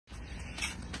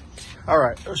All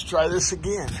right, let's try this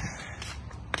again.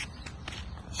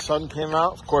 Sun came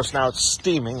out. Of course, now it's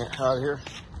steaming out here.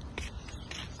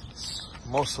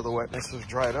 Most of the wetness has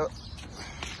dried up.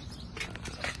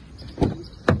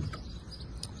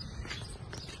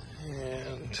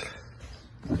 And,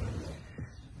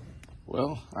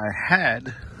 well, I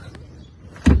had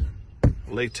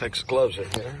latex gloves in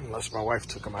here, unless my wife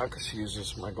took them out because she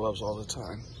uses my gloves all the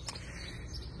time.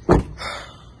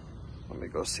 Let me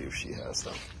go see if she has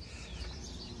them.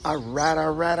 All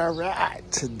right.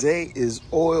 Today is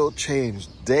oil change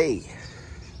day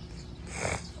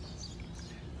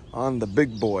on the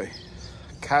big boy,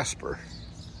 Casper,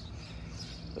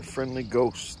 the friendly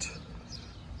ghost.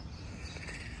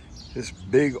 This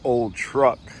big old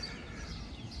truck.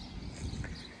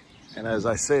 And as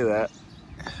I say that,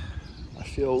 I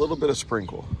feel a little bit of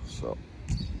sprinkle. So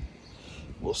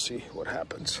we'll see what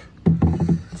happens.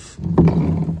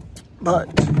 But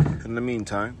in the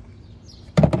meantime,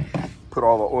 put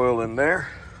all the oil in there.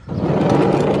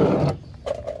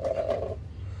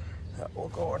 That will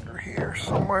go under here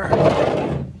somewhere.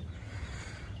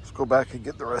 Let's go back and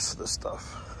get the rest of the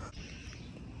stuff.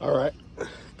 All right,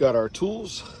 got our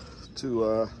tools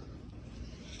to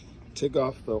take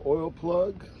off the oil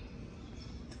plug.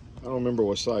 I don't remember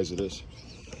what size it is.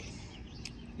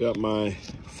 Got my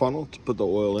funnel to put the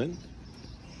oil in.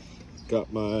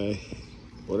 Got my,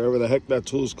 whatever the heck that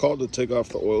tool is called, to take off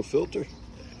the oil filter.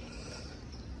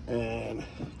 And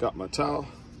got my towel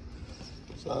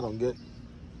so I don't get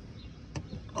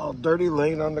all dirty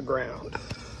laying on the ground.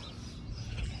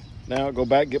 Now I'll go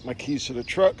back, get my keys to the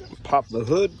truck, pop the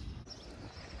hood.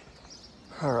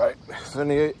 All right,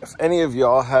 if any of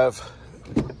y'all have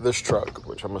this truck,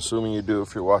 which I'm assuming you do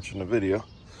if you're watching the video.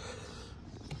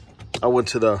 I went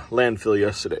to the landfill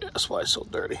yesterday, that's why it's so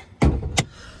dirty.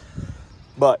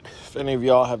 But if any of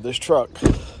y'all have this truck,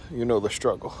 you know the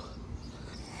struggle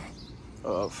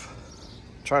of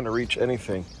trying to reach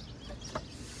anything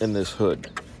in this hood.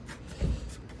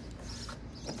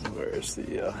 Where's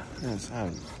the,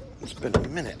 it's been a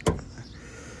minute. I'm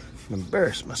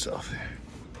embarrassed myself here.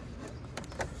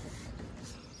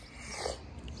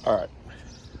 All right,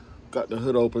 got the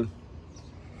hood open.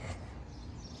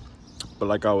 But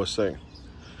like I was saying,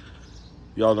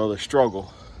 y'all know the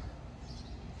struggle.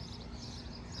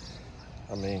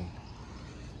 I mean,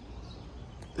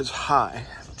 it's high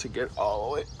to get all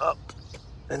the way up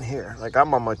in here. Like,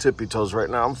 I'm on my tippy toes right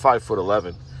now. I'm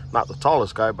 5'11". Not the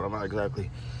tallest guy, but I'm not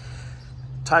exactly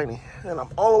tiny. And I'm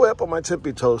all the way up on my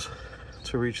tippy toes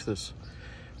to reach this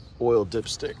oil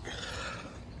dipstick.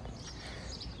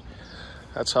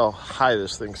 That's how high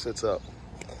this thing sits up.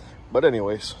 But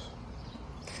anyways,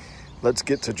 let's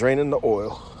get to draining the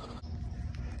oil.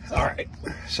 All right,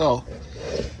 so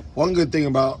one good thing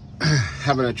about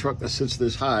having a truck that sits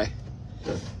this high,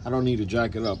 I don't need to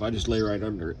jack it up. I just lay right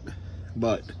under it.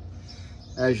 But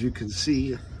as you can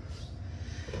see,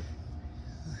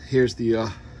 here's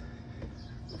the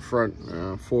front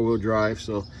four-wheel drive.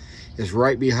 So it's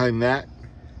right behind that.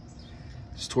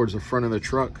 It's towards the front of the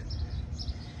truck.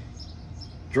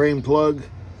 Drain plug,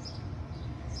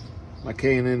 my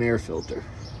K&N air filter.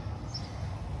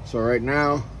 So right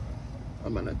now,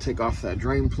 I'm gonna take off that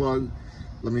drain plug.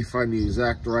 Let me find the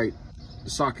exact right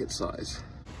socket size.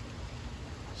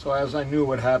 So as I knew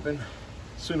would happen,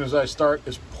 as soon as I start,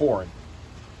 it's pouring.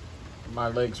 My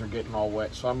legs are getting all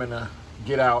wet, so I'm gonna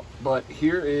get out. But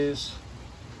here is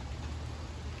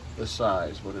the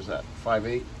size. What is that,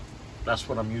 5'8"? That's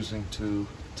what I'm using to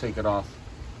take it off.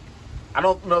 I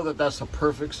don't know that that's the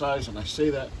perfect size, and I say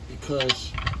that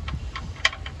because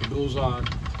it goes on.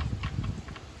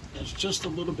 It's just a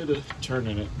little bit of turn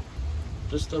in it,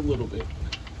 just a little bit,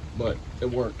 but it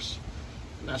works.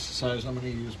 And that's the size I'm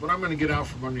going to use. But I'm going to get out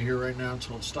from under here right now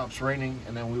until it stops raining,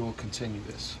 and then we will continue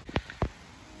this.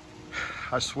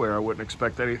 I swear I wouldn't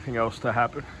expect anything else to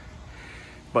happen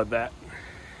but that,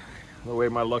 the way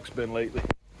my luck's been lately.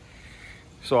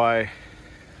 So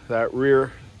that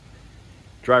rear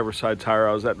driver's side tire,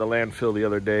 I was at the landfill the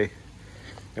other day,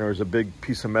 and there was a big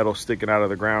piece of metal sticking out of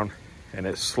the ground, and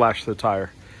it slashed the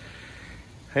tire.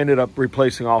 I ended up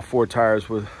replacing all 4 tires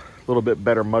with a little bit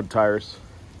better mud tires,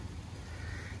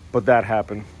 but that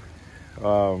happened.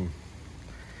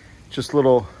 Just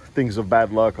little things of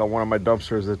bad luck on one of my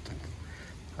dumpsters that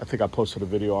I think I posted a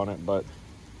video on it, but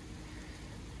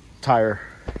tire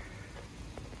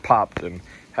popped and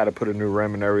had to put a new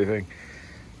rim and everything.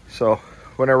 So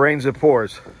when it rains, it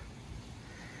pours,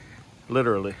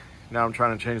 literally. Now I'm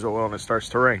trying to change the oil and it starts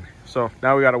to rain. So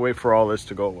now we got to wait for all this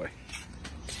to go away.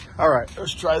 All right,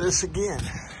 let's try this again.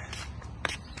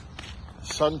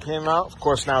 Sun came out. Of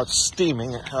course, now it's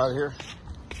steaming out here.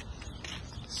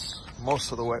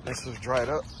 most of the wetness is dried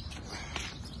up.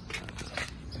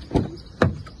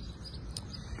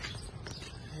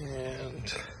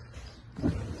 And,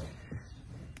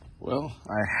 well,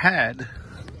 I had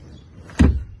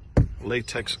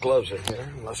latex gloves in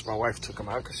here, unless my wife took them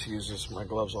out because she uses my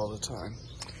gloves all the time.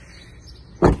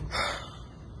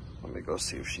 Let me go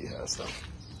see if she has them.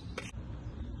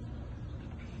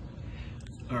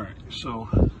 Alright, so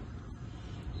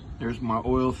there's my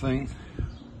oil thing.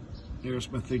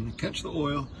 There's my thing to catch the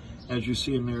oil. As you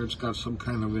see in there, it's got some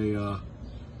kind of a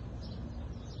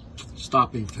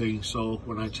stopping thing. So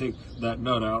when I take that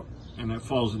nut out and it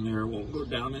falls in there, it won't go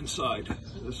down inside.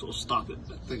 This will stop it,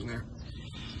 that thing there.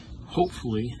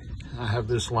 Hopefully, I have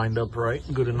this lined up right,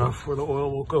 good enough where the oil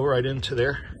will go right into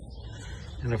there.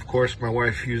 And of course, my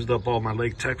wife used up all my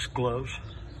latex gloves.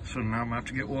 So now I'm gonna have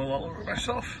to get oil all over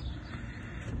myself.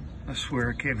 I swear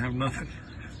I can't have nothing.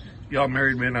 Y'all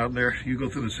married men out there, you go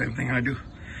through the same thing I do.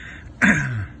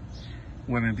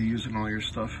 Women be using all your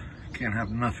stuff. Can't have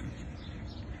nothing.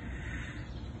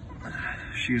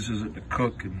 She uses it to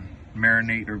cook and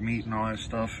marinate her meat and all that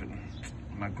stuff, and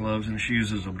my gloves, and she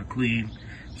uses them to clean.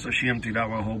 So she emptied out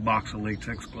my whole box of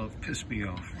latex gloves. Pissed me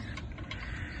off.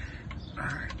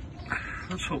 Alright,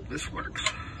 let's hope this works.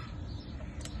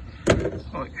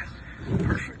 Oh yeah,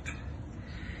 perfect.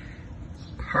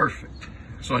 Perfect.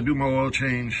 So I do my oil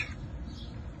change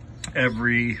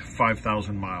every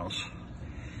 5,000 miles.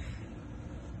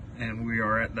 And we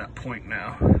are at that point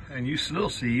now. And you still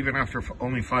see, even after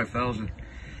only 5,000,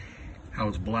 how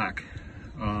it's black.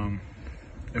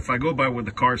 If I go by what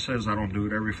the car says, I don't do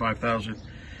it every 5,000.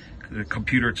 The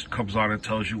computer comes on and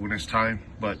tells you when it's time,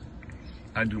 but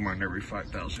I do mine every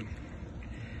 5,000.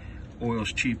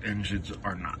 Oil's cheap, engines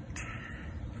are not.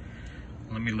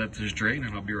 Let me let this drain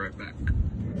and I'll be right back.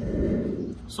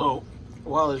 So,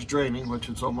 while it's draining, which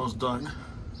it's almost done,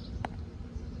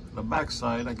 the back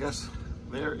side, I guess,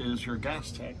 there is your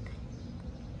gas tank.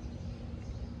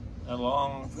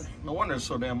 No wonder it's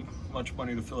so damn much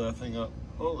money to fill that thing up.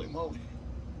 Holy moly.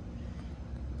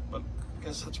 But I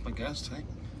guess that's my gas tank.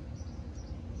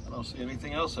 I don't see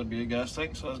anything else that'd be a gas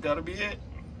tank, so that's gotta be it.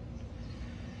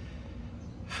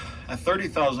 At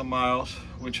 30,000 miles,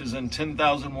 which is in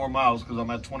 10,000 more miles because I'm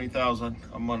at 20,000,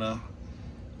 I'm gonna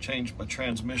change my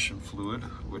transmission fluid,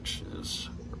 which is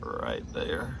right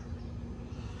there.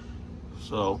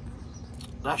 So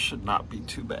that should not be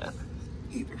too bad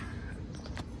either.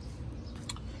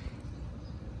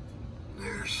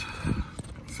 There's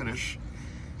finish.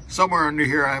 Somewhere under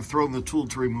here I have thrown the tool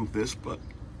to remove this, but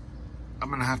I'm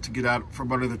gonna have to get out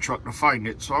from under the truck to find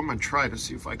it. So I'm gonna try to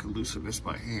see if I can loosen this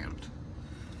by hand.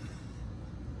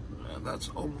 That's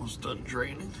almost done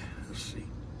draining. Let's see.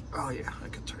 Oh yeah, I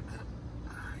can turn that.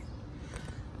 All right.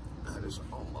 That is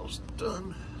almost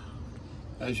done.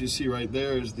 As you see right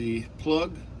there is the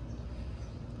plug.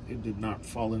 It did not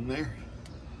fall in there.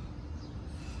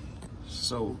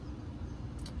 So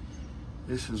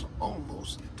this is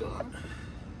almost done.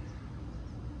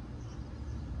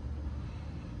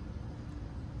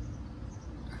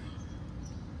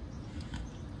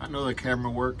 I know the camera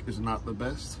work is not the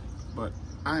best, but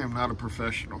I am not a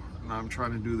professional, and I'm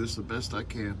trying to do this the best I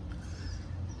can.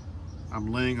 I'm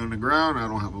laying on the ground, I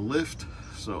don't have a lift,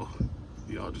 so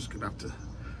y'all just gonna have to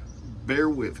bear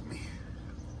with me.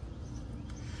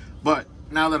 But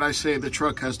now that I say the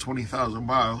truck has 20,000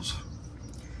 miles,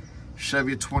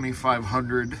 Chevy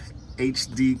 2500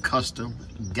 HD Custom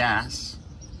gas,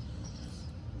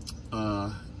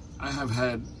 I have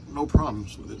had no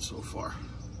problems with it so far.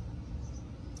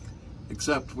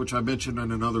 Except, which I mentioned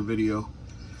in another video,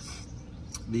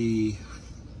 the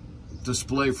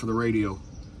display for the radio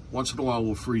once in a while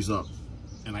will freeze up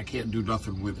and I can't do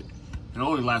nothing with it. It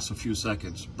only lasts a few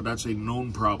seconds, but that's a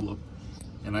known problem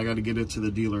and I got to get it to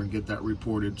the dealer and get that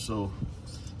reported. So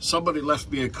somebody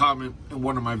left me a comment in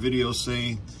one of my videos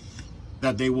saying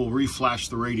that they will reflash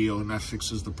the radio and that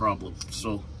fixes the problem.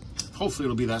 So hopefully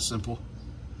it'll be that simple.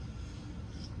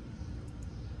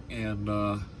 And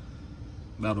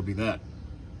that'll be that.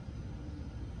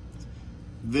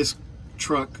 This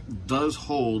truck does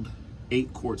hold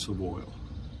 8 quarts of oil.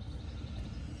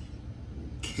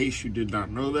 In case you did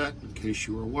not know that, in case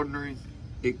you were wondering,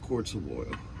 8 quarts of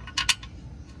oil.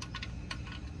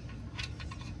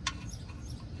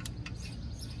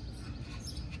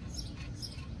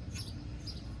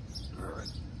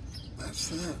 Alright, that's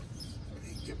that. Let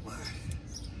me get my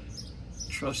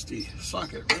trusty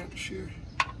socket wrench here.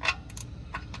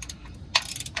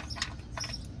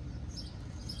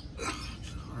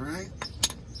 All right,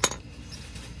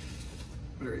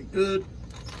 very good.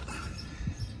 Let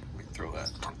me throw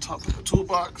that on top of the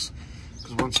toolbox because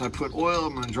because once I put oil,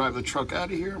 I'm going to drive the truck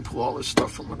out of here and pull all this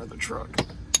stuff from under the truck.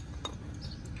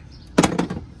 All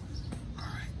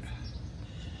right.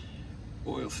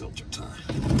 Oil filter time.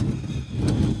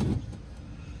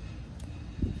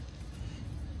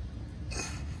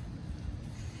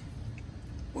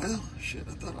 Well, shit,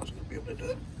 I thought I was going to be able to do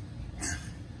it.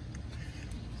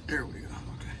 There we go.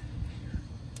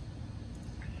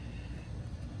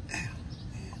 Okay. Man.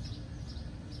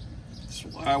 That's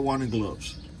why I wanted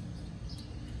gloves.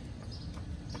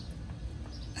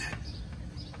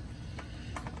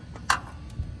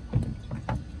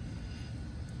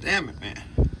 Damn it, man.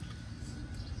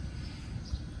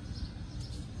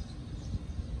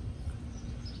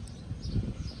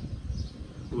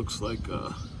 Looks like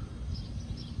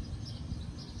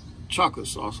chocolate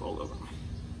sauce all over me.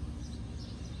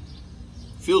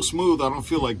 Feels smooth. I don't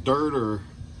feel like dirt or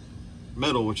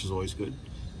metal, which is always good.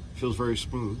 Feels very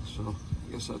smooth, so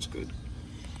I guess that's good.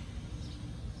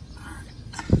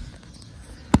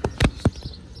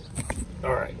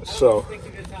 All right, so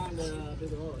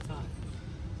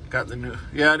got the new.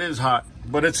 Yeah, it is hot,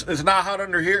 but it's not hot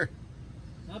under here.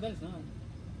 I bet it's not.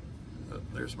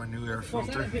 There's my new air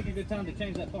filter. I didn't pick a good time to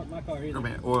change that part of my car either. Oh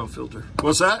man, oil filter.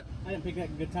 What's that? I didn't pick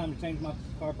that good time to change my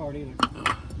car part either.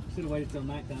 Should have waited till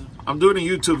nighttime. I'm doing a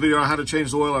YouTube video on how to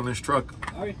change the oil on this truck.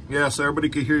 Are you? Yeah, so everybody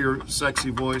can hear your sexy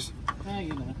voice. You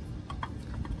know.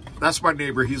 That's my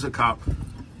neighbor. He's a cop.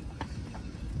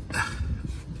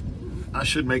 I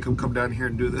should make him come down here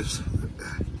and do this.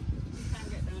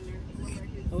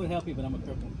 I would help you, but I'm a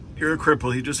cripple. You're a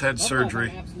cripple. He just had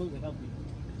surgery. I absolutely help you.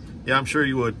 Yeah, I'm sure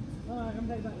you would. All right, I'm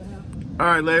taking back the house. All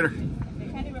right, later. They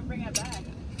can't even bring it back.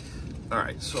 All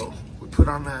right, so we put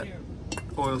on that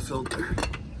oil filter.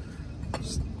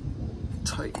 Just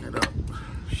tighten it up.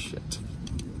 Shit.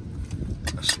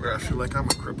 I swear I feel like I'm a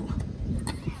cripple.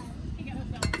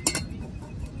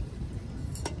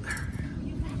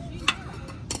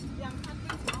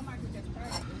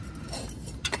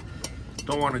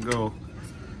 Don't want to go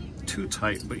too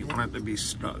tight, but you want it to be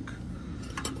snug.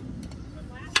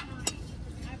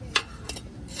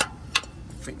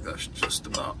 I think that's just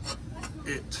about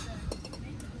it.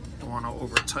 Don't want to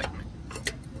over tighten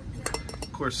it.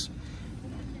 Of course,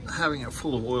 having it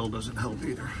full of oil doesn't help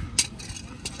either.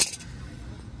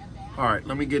 All right,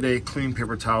 let me get a clean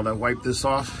paper towel to wipe this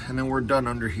off, and then we're done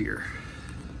under here.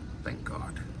 Thank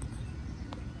God.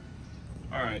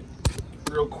 All right,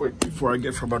 real quick before I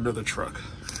get from under the truck,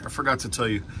 I forgot to tell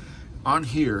you, on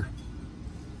here,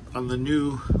 on the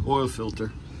new oil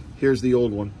filter, here's the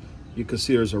old one. You can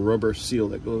see there's a rubber seal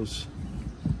that goes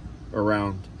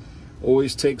around.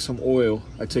 Always take some oil.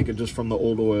 I take it just from the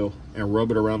old oil and rub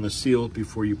it around the seal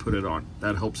before you put it on.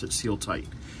 That helps it seal tight.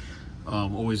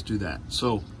 Always do that.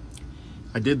 So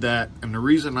I did that, and the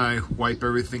reason I wipe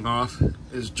everything off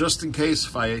is just in case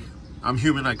if I'm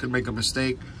human, I could make a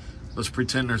mistake. Let's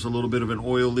pretend there's a little bit of an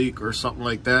oil leak or something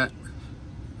like that.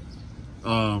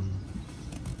 Now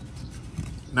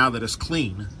that it's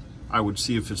clean, I would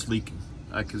see if it's leaking.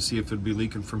 I could see if it'd be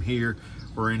leaking from here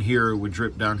or in here, it would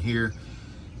drip down here,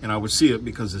 and I would see it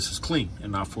because this is clean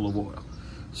and not full of oil.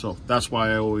 So that's why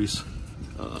I always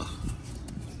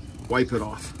wipe it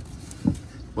off.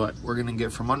 But we're gonna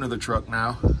get from under the truck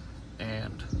now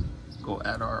and go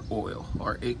add our oil,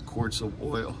 our 8 quarts of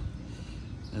oil,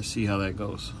 and see how that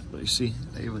goes. But you see,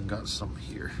 I even got some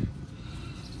here.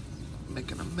 I'm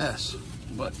making a mess,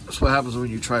 but that's what happens when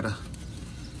you try to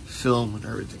film and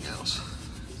everything else.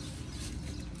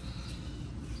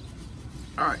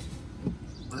 All right,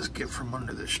 let's get from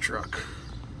under this truck.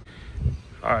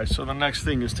 All right, so the next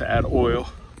thing is to add oil,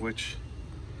 which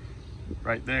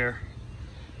right there.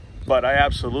 But I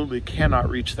absolutely cannot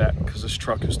reach that because this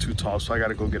truck is too tall, so I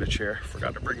gotta go get a chair.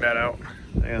 Forgot to bring that out.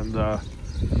 And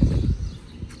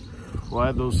we'll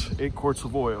add those 8 quarts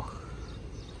of oil.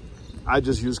 I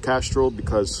just use Castrol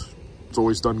because it's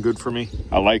always done good for me.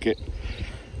 I like it.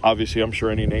 Obviously, I'm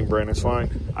sure any name brand is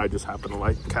fine. I just happen to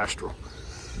like Castrol.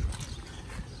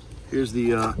 Here's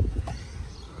the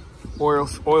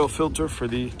oil filter for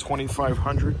the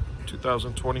 2500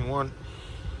 2021.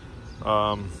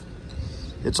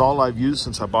 It's all I've used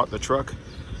since I bought the truck.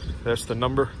 That's the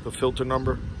number, the filter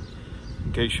number,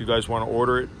 in case you guys want to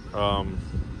order it.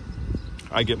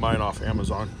 I get mine off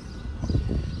Amazon.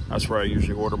 That's where I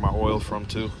usually order my oil from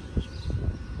too.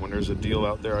 When there's a deal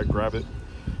out there, I grab it.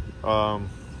 I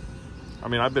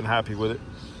mean, I've been happy with it.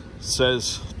 It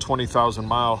says 20,000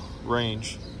 mile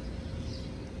range.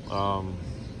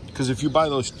 Because if you buy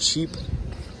those cheap,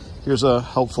 here's a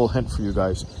helpful hint for you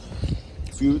guys.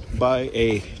 If you buy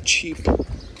a cheap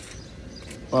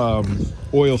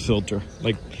oil filter,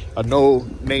 like a no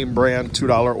name brand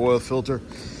 $2 oil filter,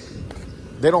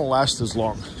 they don't last as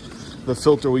long. The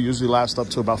filter will usually last up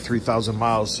to about 3,000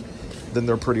 miles. Then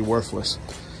they're pretty worthless.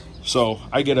 So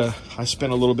I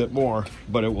spend a little bit more,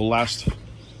 but it will last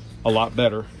a lot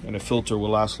better, and a filter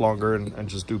will last longer and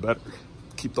just do better,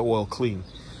 keep the oil clean.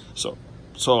 So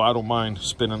I don't mind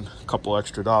spending a couple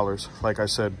extra dollars. Like I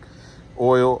said,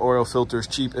 oil filters,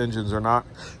 cheap, engines are not.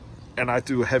 And I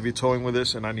do heavy towing with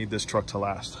this, and I need this truck to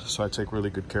last. So I take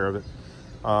really good care of it.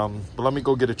 But let me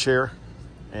go get a chair,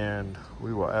 and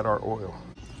we will add our oil.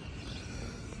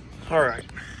 All right.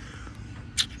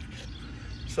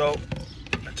 So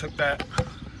I took that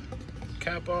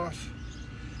cap off,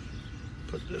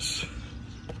 put this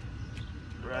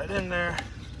right in there,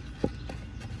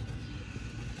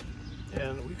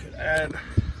 and we could add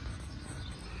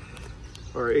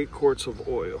our 8 quarts of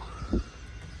oil.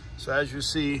 So as you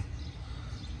see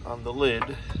on the lid,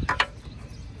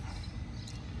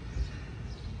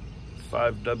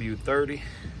 5W30,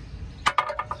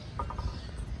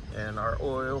 and our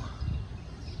oil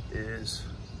is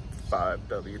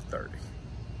 5W30.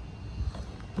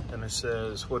 And it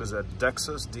says, what is that,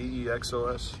 Dexos,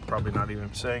 D-E-X-O-S? Probably not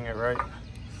even saying it right.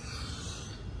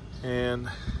 And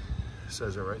it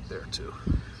says it right there too.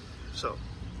 So,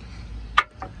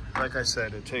 like I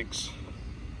said, it takes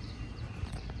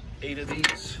 8 of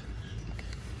these.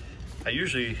 I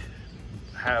usually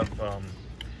have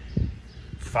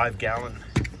 5-gallon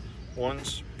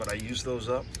ones, but I use those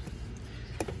up.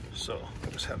 So I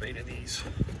just have 8 of these.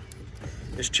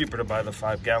 It's cheaper to buy the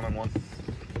 5-gallon one,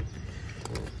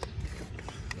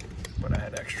 but I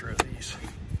had extra of these.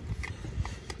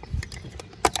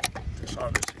 This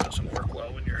obviously doesn't work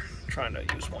well when you're trying to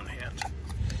use one hand.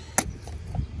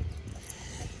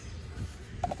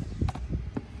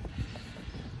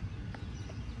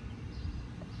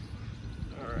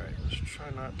 All right, let's try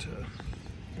not to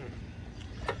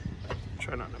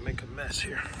make a mess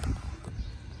here.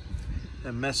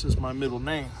 And Mess is my middle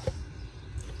name.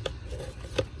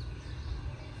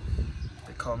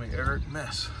 They call me Eric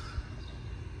Mess.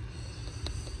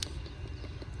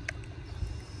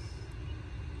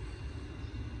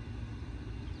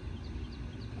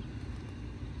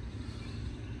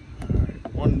 All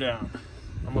right, 1 down.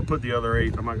 I'm gonna put the other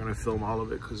 8. I'm not gonna film all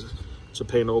of it because it's a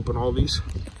pain to open all these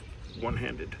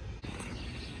one-handed.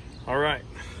 All right,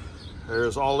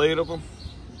 there's all 8 of them.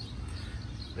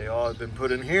 They all have been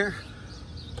put in here.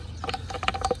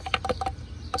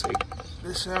 Take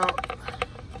this out.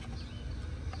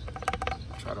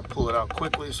 Try to pull it out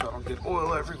quickly so I don't get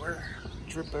oil everywhere,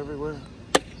 drip everywhere.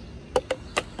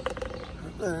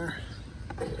 Right there.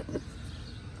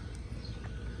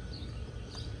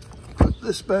 Put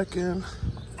this back in.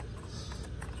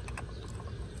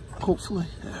 Hopefully,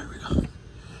 there we go.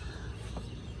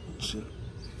 See,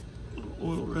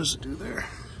 oil residue there.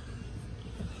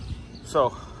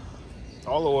 So,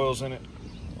 all the oil's in it.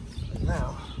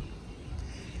 Now,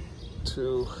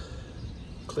 to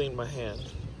clean my hand.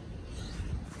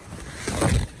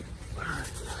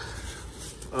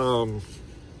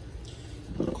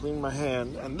 Clean my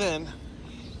hand and then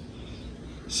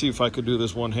see if I could do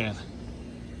this one hand.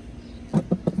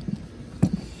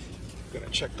 Gonna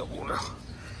check the oil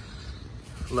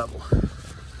level.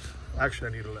 Actually,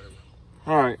 I need to let it.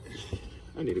 All right,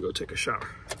 I need to go take a shower.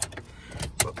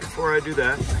 But before I do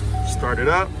that, start it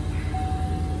up.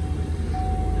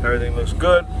 Everything looks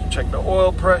good. Check the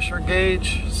oil pressure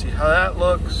gauge, see how that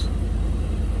looks.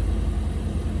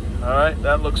 All right,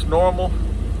 that looks normal.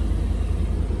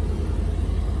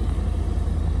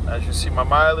 As you see, my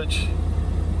mileage,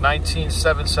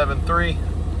 19,773.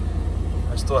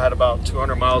 I still had about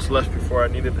 200 miles left before I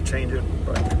needed to change it,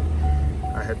 but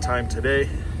I had time today.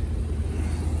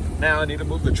 Now I need to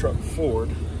move the truck forward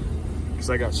because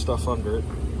I got stuff under it.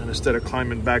 And instead of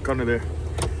climbing back under there,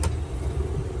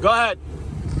 go ahead.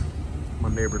 My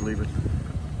neighbor leaving.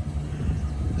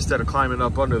 Instead of climbing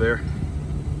up under there,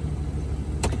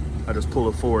 I just pull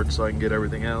it forward so I can get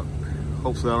everything out.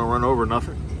 Hopefully I don't run over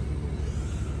nothing.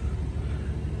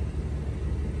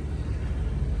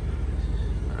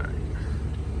 All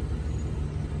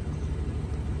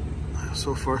right.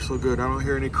 So far so good. I don't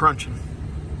hear any crunching.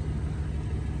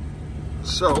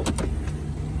 So,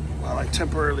 while I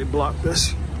temporarily block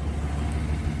this,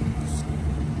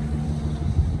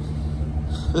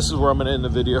 this is where I'm gonna end the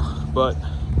video, but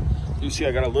you see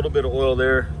I got a little bit of oil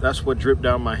there. That's what dripped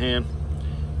down my hand.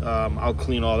 I'll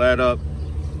clean all that up.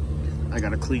 I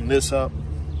gotta clean this up.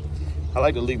 I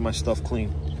like to leave my stuff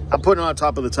clean. I'm putting it on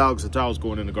top of the towel because the towel's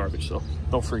going in the garbage, so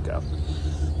don't freak out.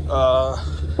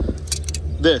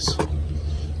 This.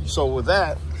 So with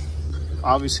that,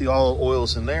 obviously all the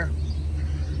oil's in there.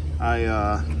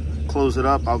 I close it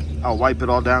up. I'll wipe it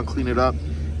all down, clean it up.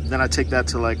 Then I take that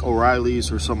to like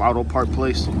O'Reilly's or some auto part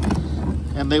place,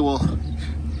 and they will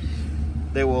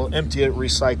empty it,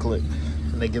 recycle it,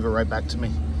 and they give it right back to me.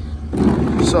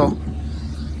 So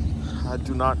I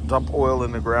do not dump oil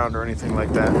in the ground or anything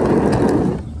like that.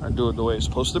 I do it the way it's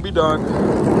supposed to be done.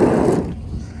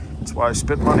 That's why I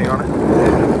spent money on it.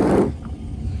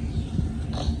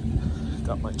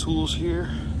 Got my tools here.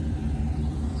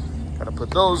 Gotta put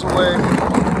those away.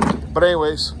 But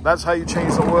anyways, that's how you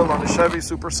change the oil on the Chevy.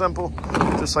 Super simple,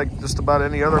 just like just about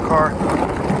any other car.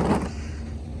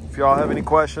 If y'all have any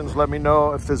questions, let me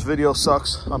know. If this video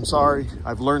sucks, I'm sorry.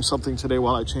 I've learned something today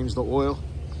while I changed the oil.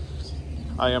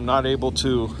 I am not able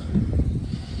to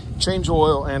change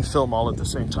oil and film all at the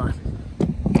same time.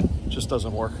 It just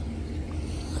doesn't work.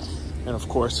 And of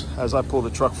course, as I pull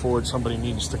the truck forward, somebody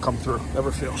needs to come through.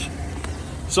 Never fails.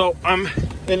 So I'm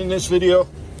ending this video.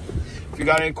 If you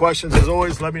got any questions, as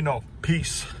always, let me know.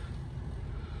 Peace.